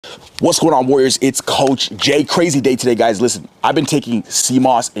What's going on, Warriors? It's Coach Jay. Crazy day today, guys. Listen, I've been taking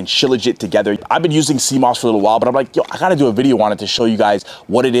Seamoss and Shilajit together. I've been using Seamoss for a little while, but I'm like, yo, I gotta do a video on it to show you guys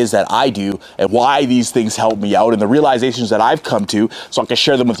what it is that I do and why these things help me out and the realizations that I've come to so I can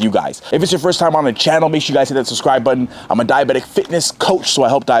share them with you guys. If it's your first time on the channel, make sure you guys hit that subscribe button. I'm a diabetic fitness coach, so I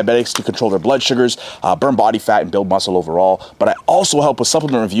help diabetics to control their blood sugars, burn body fat, and build muscle overall. But I also help with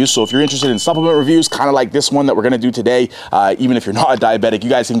supplement reviews. So if you're interested in supplement reviews, kind of like this one that we're gonna do today, even if you're not a diabetic, you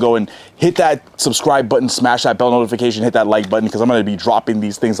guys can go and hit that subscribe button, smash that bell notification, hit that like button, because I'm going to be dropping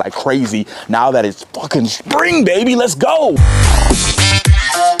these things like crazy now that it's fucking spring, baby. Let's go.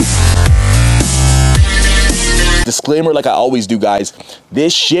 Disclaimer, like I always do, guys,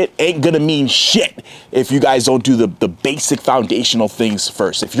 this shit ain't gonna mean shit if you guys don't do the basic foundational things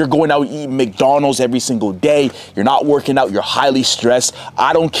first. If you're going out eating McDonald's every single day, you're not working out, you're highly stressed,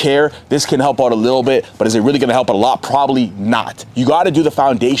 I don't care. This can help out a little bit, but is it really gonna help out a lot? Probably not. You gotta do the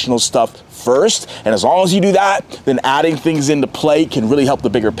foundational stuff first, and as long as you do that, then adding things into play can really help the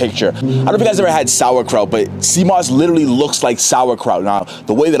bigger picture. I don't know if you guys ever had sauerkraut, but Seamoss literally looks like sauerkraut. Now,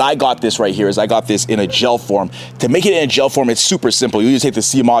 the way that I got this right here is I got this in a gel form. To make it in a gel form, it's super simple. You just take the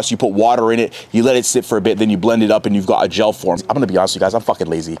Seamoss, you put water in it, you let it sit for a bit, then you blend it up and you've got a gel form. I'm gonna be honest with you guys, I'm fucking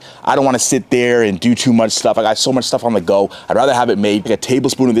lazy. I don't wanna sit there and do too much stuff. I got so much stuff on the go. I'd rather have it made. Like a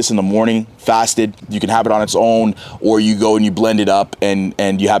tablespoon of this in the morning, fasted. You can have it on its own, or you go and you blend it up and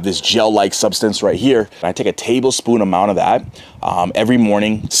you have this gel-like substance right here. I take a tablespoon amount of that every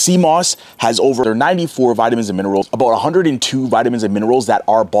morning. Seamoss has over 94 vitamins and minerals, about 102 vitamins and minerals that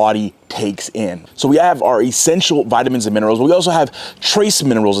our body takes in. So we have our essential vitamins and minerals, but we also have trace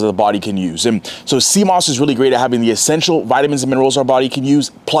minerals that the body can use. And so Seamoss is really great at having the essential vitamins and minerals our body can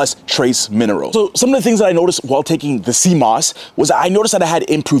use, plus trace minerals. So some of the things that I noticed while taking the Seamoss was I noticed that I had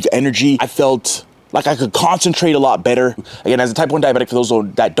improved energy. I felt like I could concentrate a lot better. Again, as a type 1 diabetic, for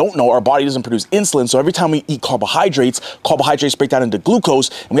those that don't know, our body doesn't produce insulin. So every time we eat carbohydrates break down into glucose,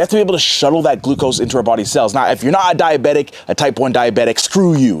 and we have to be able to shuttle that glucose into our body cells. Now, if you're not a diabetic, a type 1 diabetic,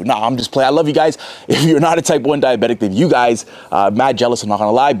 screw you. Nah, I'm just playing. I love you guys. If you're not a type 1 diabetic, then you guys, mad jealous, I'm not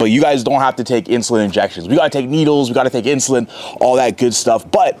gonna lie, but you guys don't have to take insulin injections. We gotta take needles, we gotta take insulin, all that good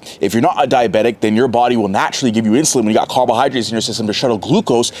stuff. But if you're not a diabetic, then your body will naturally give you insulin when you got carbohydrates in your system to shuttle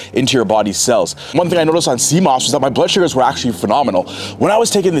glucose into your body's cells. One thing I noticed on Seamoss was that my blood sugars were actually phenomenal. When I was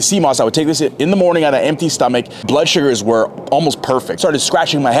taking the Seamoss, I would take this in the morning on an empty stomach. Blood sugars were almost perfect. Started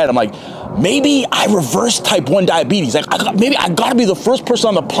scratching my head. I'm like, maybe I reversed type 1 diabetes. Like, maybe I gotta be the first person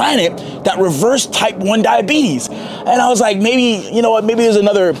on the planet that reversed type 1 diabetes. And I was like, maybe, you know what, maybe there's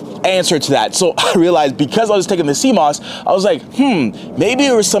another answer to that. So I realized because I was taking the Seamoss, I was like, maybe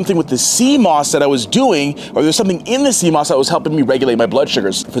there was something with the Seamoss that I was doing, or there's something in the Seamoss that was helping me regulate my blood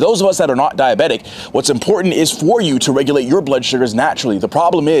sugars. For those of us that are not diabetic, what's important is for you to regulate your blood sugars naturally. The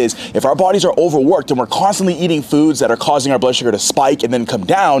problem is, if our bodies are overworked and we're constantly eating foods that are causing our blood sugar to spike and then come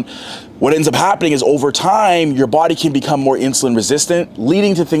down, what ends up happening is over time, your body can become more insulin resistant,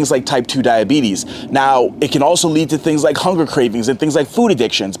 leading to things like type 2 diabetes. Now, it can also lead to things like hunger cravings and things like food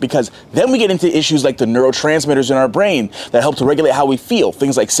addictions, because then we get into issues like the neurotransmitters in our brain that help to regulate how we feel,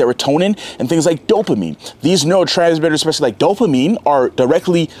 things like serotonin and things like dopamine. These neurotransmitters, especially like dopamine, are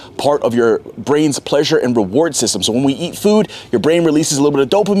directly part of your brain's pleasure and reward system. So when we eat food, your brain releases a little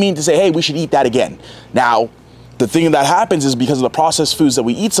bit of dopamine to say, hey, we should eat that again. Now, the thing that happens is because of the processed foods that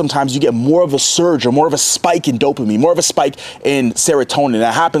we eat, sometimes you get more of a surge or more of a spike in dopamine, more of a spike in serotonin.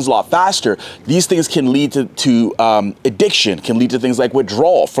 That happens a lot faster. These things can lead to addiction, can lead to things like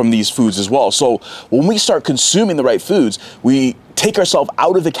withdrawal from these foods as well. So when we start consuming the right foods, we take ourselves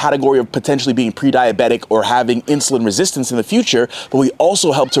out of the category of potentially being pre-diabetic or having insulin resistance in the future, but we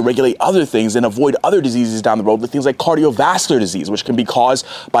also help to regulate other things and avoid other diseases down the road, like things like cardiovascular disease, which can be caused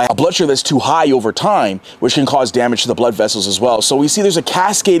by a blood sugar that's too high over time, which can cause damage to the blood vessels as well. So we see there's a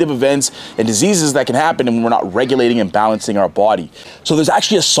cascade of events and diseases that can happen when we're not regulating and balancing our body. So there's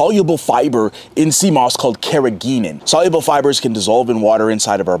actually a soluble fiber in Seamoss called carrageenan. Soluble fibers can dissolve in water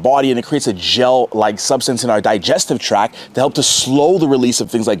inside of our body, and it creates a gel-like substance in our digestive tract to help to slow the release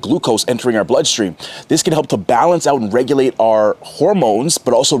of things like glucose entering our bloodstream. This can help to balance out and regulate our hormones,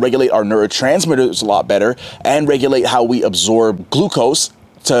 but also regulate our neurotransmitters a lot better and regulate how we absorb glucose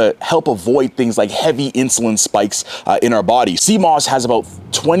to help avoid things like heavy insulin spikes in our body. Seamoss has about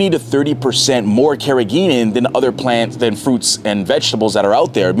 20 to 30% more carrageenan than other plants, than fruits and vegetables that are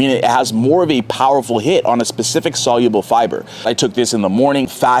out there, meaning it has more of a powerful hit on a specific soluble fiber. I took this in the morning,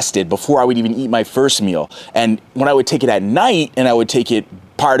 fasted, before I would even eat my first meal. And when I would take it at night and I would take it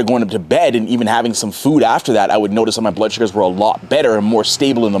prior to going up to bed and even having some food after that, I would notice that my blood sugars were a lot better and more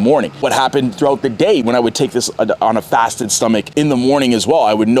stable in the morning. What happened throughout the day when I would take this on a fasted stomach in the morning as well,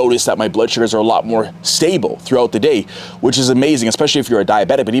 I would notice that my blood sugars are a lot more stable throughout the day, which is amazing, especially if you're a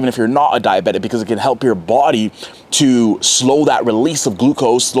diabetic, but even if you're not a diabetic, because it can help your body to slow that release of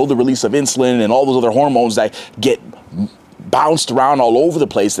glucose, slow the release of insulin and all those other hormones that get bounced around all over the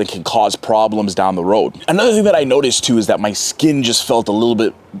place that can cause problems down the road. Another thing that I noticed too is that my skin just felt a little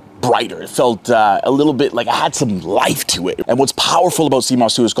bit brighter. It felt a little bit like I had some life to it. And what's powerful about sea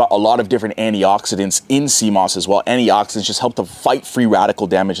moss too, it's got a lot of different antioxidants in sea moss as well. Antioxidants just help to fight free radical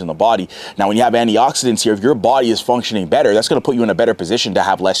damage in the body. Now, when you have antioxidants here, if your body is functioning better, that's going to put you in a better position to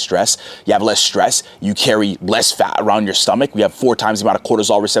have less stress. You have less stress, you carry less fat around your stomach. We have 4 times the amount of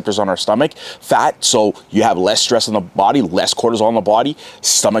cortisol receptors on our stomach fat, so you have less stress in the body, less cortisol in the body.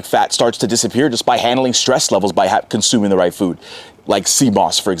 Stomach fat starts to disappear just by handling stress levels by consuming the right food. Like sea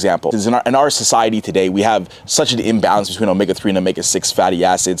moss, for example. In our society today, we have such an imbalance between omega-3 and omega-6 fatty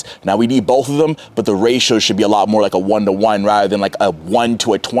acids. Now, we need both of them, but the ratio should be a lot more like a 1-to-1 rather than like a 1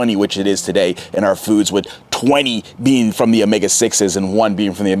 to a 20, which it is today in our foods, with 20 being from the omega-6s and 1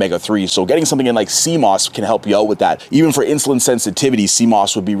 being from the omega-3. So getting something in like sea moss can help you out with that. Even for insulin sensitivity, sea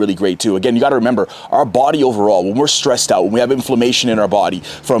moss would be really great too. Again, you got to remember, our body overall, when we're stressed out, when we have inflammation in our body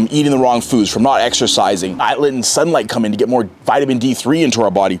from eating the wrong foods, from not exercising, not letting sunlight come in to get more vitamin D3 into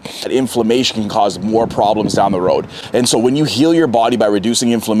our body, that inflammation can cause more problems down the road. And so when you heal your body by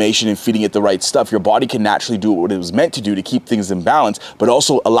reducing inflammation and feeding it the right stuff, your body can naturally do what it was meant to do to keep things in balance, but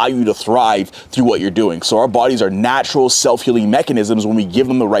also allow you to thrive through what you're doing. So our bodies are natural self-healing mechanisms when we give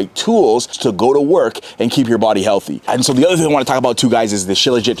them the right tools to go to work and keep your body healthy. And so the other thing I want to talk about too, guys, is the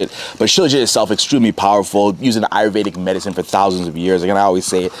Shilajit. But Shilajit itself, extremely powerful, using Ayurvedic medicine for thousands of years. Again, I always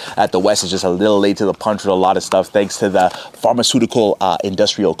say it, at the West is just a little late to the punch with a lot of stuff, thanks to the pharmaceutical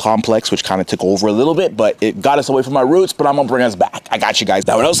industrial complex, which kind of took over a little bit, but it got us away from our roots, but I'm gonna bring us back. I got you guys.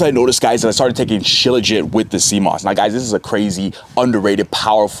 Now, what else I noticed, guys, is I started taking Shilajit with the sea moss. Now, guys, this is a crazy, underrated,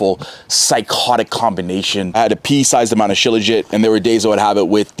 powerful, psychotic combination. I had a pea-sized amount of Shilajit, and there were days I would have it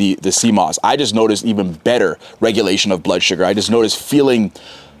with the sea moss. I just noticed even better regulation of blood sugar. I just noticed feeling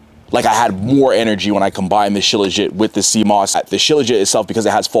like I had more energy when I combined the Shilajit with the sea moss. The Shilajit itself, because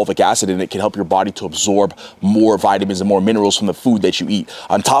it has fulvic acid in it, can help your body to absorb more vitamins and more minerals from the food that you eat.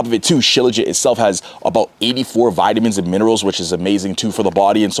 On top of it too, Shilajit itself has about 84 vitamins and minerals, which is amazing too for the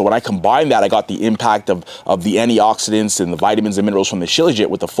body. And so when I combined that, I got the impact of the antioxidants and the vitamins and minerals from the Shilajit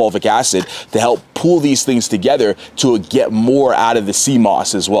with the fulvic acid to help pull these things together to get more out of the sea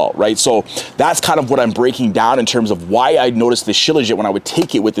moss as well, right? So that's kind of what I'm breaking down in terms of why I noticed the Shilajit when I would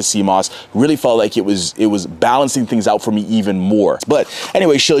take it with the sea moss. Really felt like it was balancing things out for me even more. But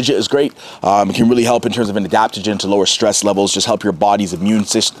anyway, Shilajit is great. It can really help in terms of an adaptogen to lower stress levels, just help your body's immune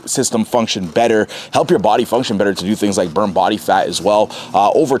system function better, help your body function better to do things like burn body fat as well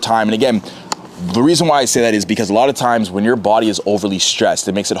over time. And again, the reason why I say that is because a lot of times when your body is overly stressed,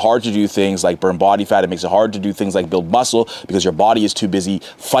 it makes it hard to do things like burn body fat. It makes it hard to do things like build muscle because your body is too busy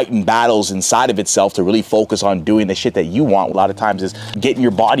fighting battles inside of itself to really focus on doing the shit that you want. A lot of times is getting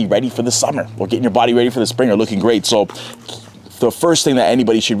your body ready for the summer or getting your body ready for the spring or looking great. So the first thing that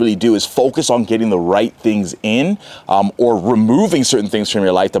anybody should really do is focus on getting the right things in or removing certain things from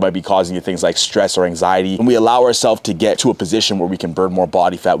your life that might be causing you things like stress or anxiety. When we allow ourselves to get to a position where we can burn more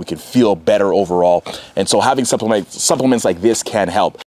body fat, we can feel better overall. And so having supplements like this can help.